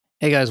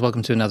Hey guys,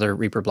 welcome to another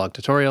Reaper blog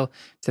tutorial.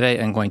 Today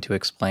I'm going to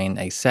explain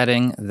a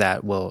setting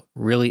that will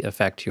really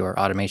affect your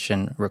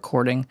automation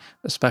recording,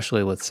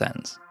 especially with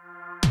sends.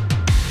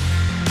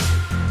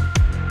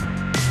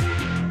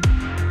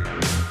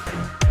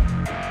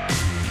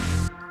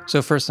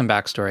 So first, some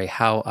backstory,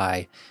 how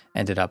I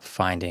ended up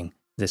finding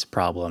this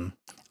problem.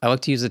 I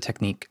like to use a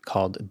technique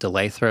called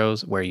delay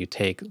throws, where you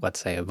take, let's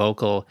say, a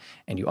vocal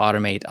and you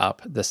automate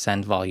up the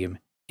send volume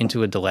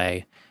into a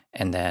delay,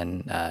 and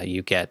then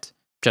you get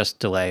just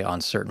delay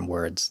on certain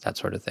words, that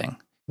sort of thing.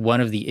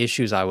 One of the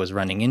issues I was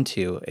running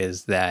into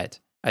is that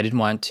I didn't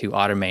want to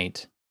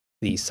automate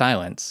the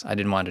silence. I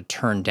didn't want to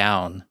turn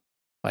down,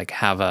 like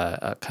have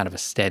a kind of a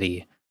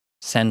steady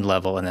send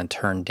level and then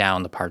turn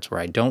down the parts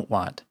where I don't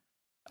want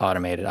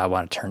automated, I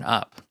want to turn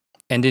up.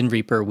 And in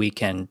Reaper, we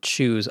can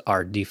choose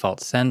our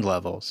default send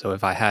level. So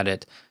if I had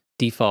it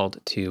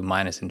default to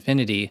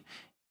 -infinity,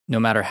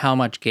 no matter how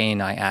much gain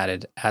I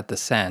added at the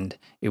send,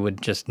 it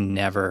would just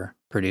never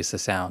produce a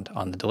sound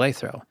on the delay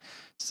throw.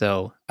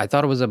 So I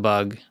thought it was a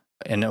bug,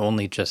 and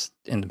only just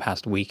in the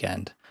past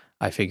weekend,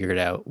 I figured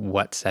out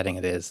what setting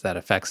it is that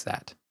affects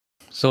that.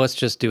 So let's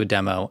just do a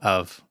demo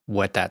of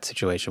what that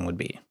situation would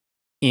be.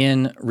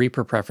 In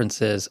Reaper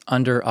preferences,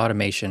 under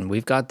automation,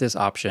 we've got this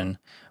option: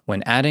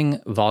 when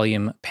adding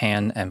volume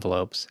pan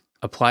envelopes,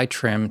 apply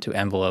trim to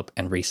envelope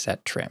and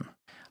reset trim.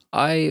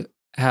 I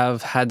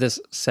have had this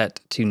set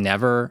to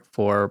never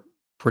for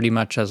pretty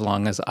much as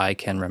long as I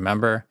can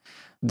remember.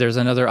 There's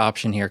another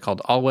option here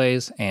called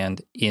always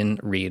and in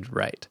read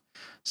write.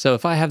 So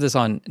if I have this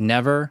on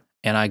never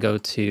and I go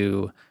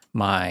to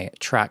my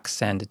track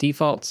send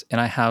defaults and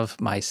I have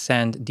my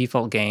send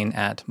default gain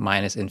at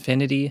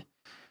 -infinity,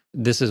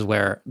 this is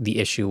where the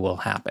issue will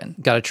happen.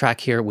 Got a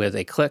track here with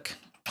a click.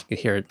 You can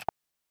hear it,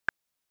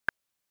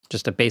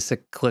 just a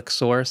basic click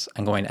source.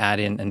 I'm going to add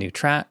in a new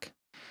track,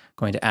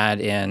 going to add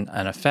in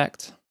an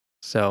effect.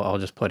 So I'll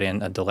just put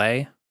in a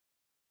delay.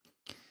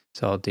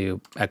 So I'll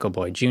do Echo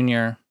Boy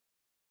Jr.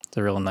 It's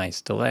a real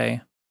nice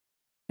delay.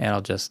 And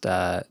I'll just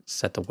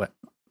set the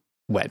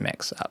wet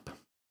mix up.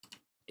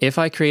 If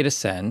I create a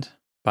send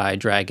by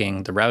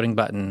dragging the routing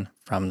button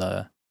from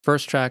the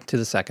first track to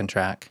the second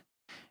track,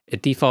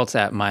 it defaults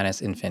at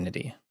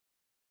 -infinity.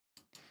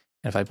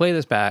 And if I play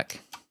this back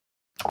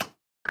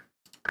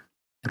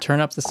and turn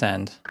up the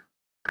send,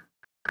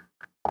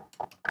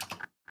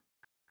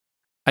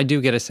 I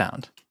do get a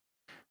sound.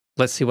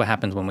 Let's see what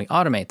happens when we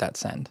automate that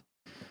send.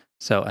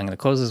 So I'm going to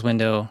close this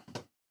window,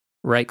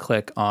 right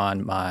click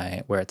on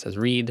where it says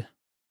read,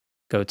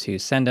 go to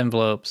send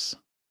envelopes,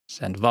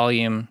 send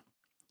volume.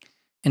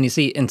 And you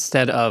see,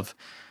 instead of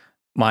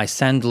my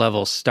send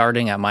level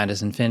starting at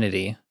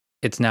 -infinity,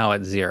 it's now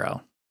at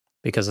 0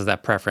 because of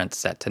that preference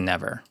set to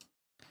never.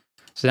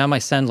 So now my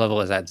send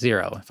level is at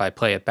 0. If I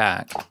play it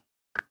back,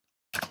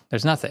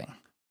 there's nothing.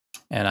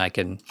 And I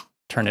can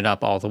turn it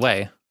up all the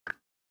way,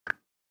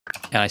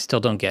 and I still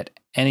don't get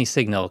any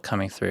signal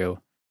coming through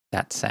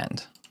that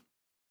send.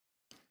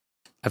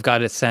 I've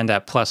got it send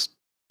at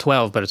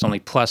 +12, but it's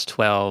only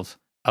 +12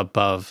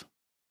 above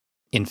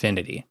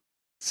infinity.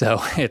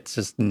 So it's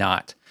just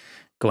not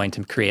going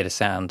to create a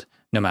sound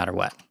no matter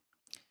what.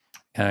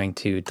 I'm going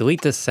to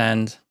delete this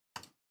send.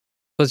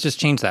 Let's just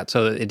change that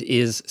so that it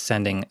is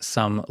sending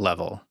some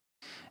level.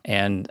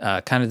 And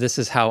kind of this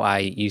is how I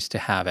used to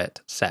have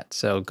it set.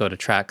 So go to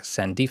track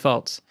send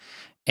defaults.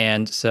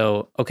 And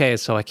so, okay,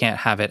 so I can't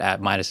have it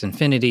at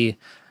 -infinity.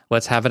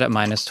 Let's have it at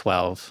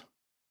 -12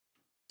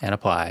 and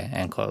apply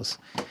and close.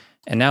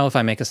 And now if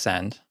I make a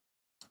send,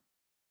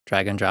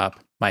 drag and drop,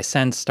 my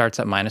send starts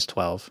at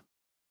 -12.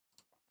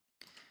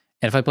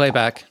 And if I play it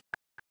back,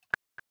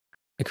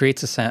 it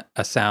creates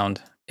a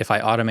sound. If I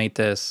automate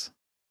this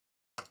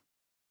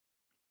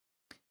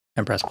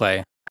and press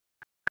play,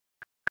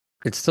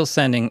 it's still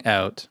sending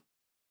out,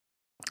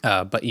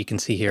 but you can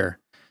see here,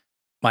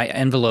 my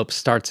envelope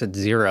starts at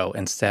 0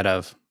 instead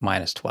of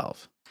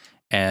 -12.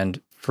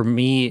 And for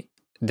me,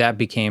 that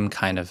became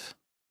kind of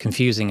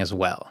confusing as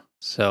well.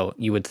 So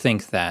you would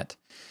think that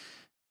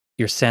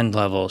your send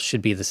level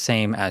should be the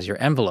same as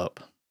your envelope.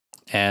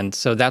 And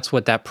so that's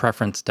what that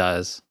preference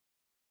does.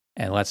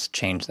 And let's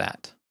change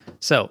that.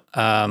 So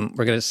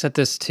we're going to set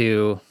this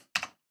to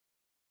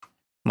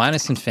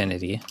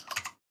 -infinity.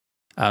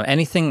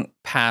 Anything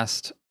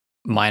past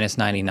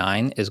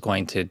 -99 is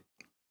going to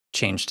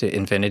change to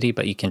infinity,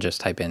 but you can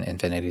just type in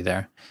infinity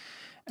there.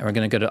 And we're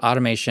going to go to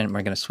automation.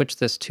 We're going to switch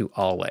this to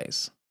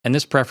always. And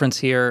this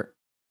preference here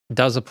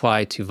does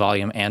apply to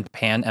volume and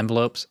pan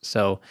envelopes.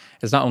 So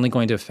it's not only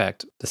going to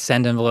affect the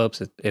send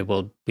envelopes, it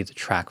will be the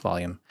track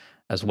volume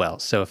as well.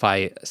 So if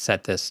I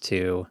set this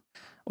to,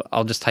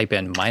 I'll just type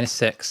in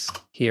 -6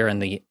 here in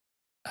the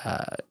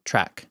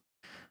track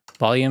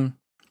volume.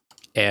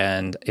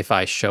 And if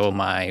I show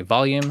my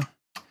volume,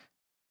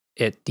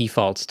 it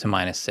defaults to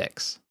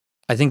 -6.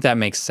 I think that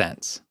makes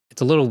sense.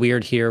 It's a little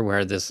weird here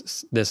where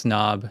this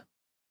knob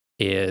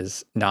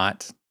is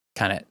not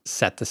kind of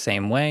set the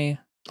same way,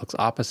 looks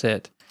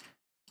opposite,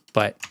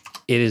 but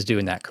it is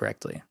doing that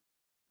correctly.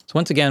 So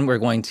once again,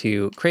 we're going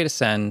to create a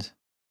send,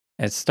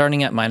 and it's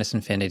starting at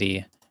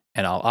 -infinity,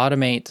 and I'll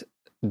automate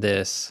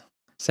this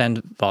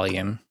send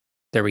volume.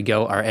 There we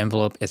go. Our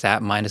envelope is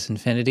at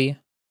 -infinity.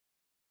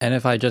 And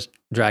if I just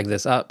drag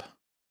this up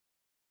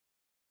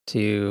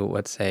to,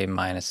 let's say,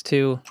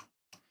 -2,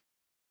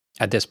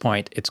 at this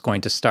point, it's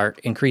going to start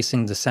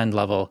increasing the send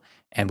level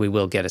and we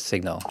will get a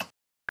signal.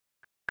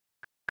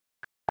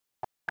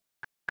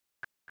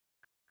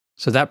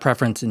 So that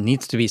preference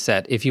needs to be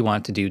set if you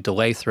want to do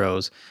delay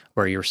throws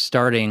where you're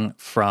starting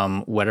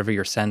from whatever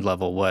your send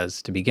level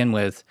was to begin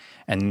with,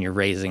 and then you're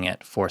raising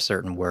it for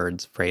certain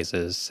words,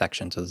 phrases,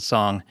 sections of the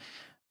song.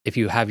 If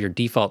you have your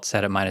default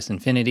set at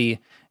 -infinity,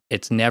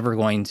 it's never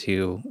going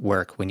to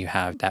work when you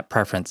have that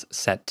preference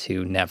set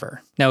to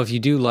never. Now, if you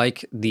do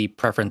like the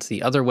preference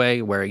the other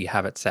way, where you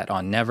have it set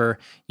on never,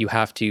 you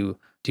have to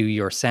do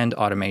your send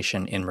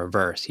automation in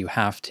reverse. You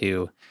have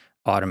to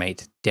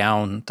automate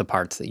down the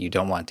parts that you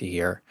don't want to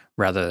hear,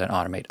 rather than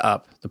automate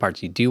up the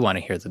parts you do want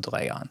to hear the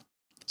delay on.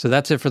 So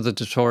that's it for the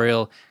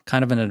tutorial.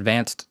 Kind of an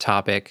advanced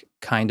topic,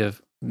 kind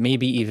of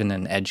maybe even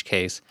an edge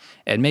case,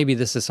 and maybe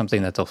this is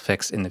something that they'll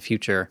fix in the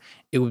future.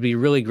 It would be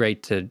really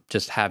great to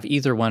just have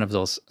either one of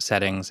those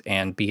settings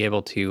and be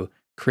able to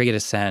create a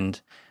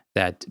send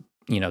that,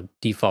 you know,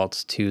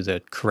 defaults to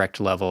the correct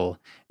level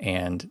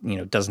and, you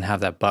know, doesn't have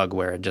that bug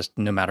where it just,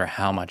 no matter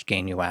how much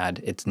gain you add,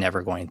 it's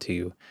never going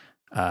to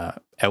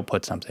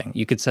output something.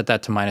 You could set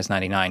that to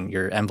 -99.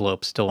 Your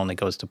envelope still only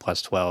goes to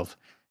 +12.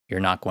 You're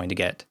not going to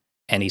get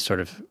any sort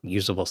of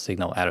usable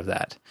signal out of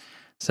that.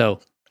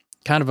 So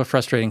kind of a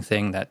frustrating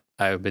thing that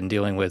I've been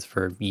dealing with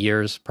for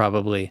years,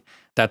 probably.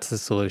 That's the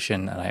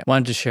solution, and I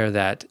wanted to share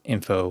that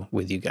info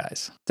with you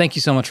guys. Thank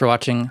you so much for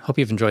watching. Hope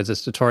you've enjoyed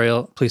this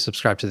tutorial. Please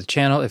subscribe to the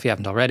channel if you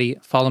haven't already.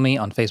 Follow me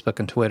on Facebook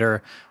and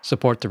Twitter.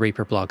 Support the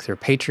Reaper blog through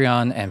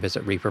Patreon, and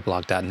visit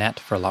reaperblog.net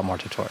for a lot more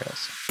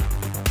tutorials.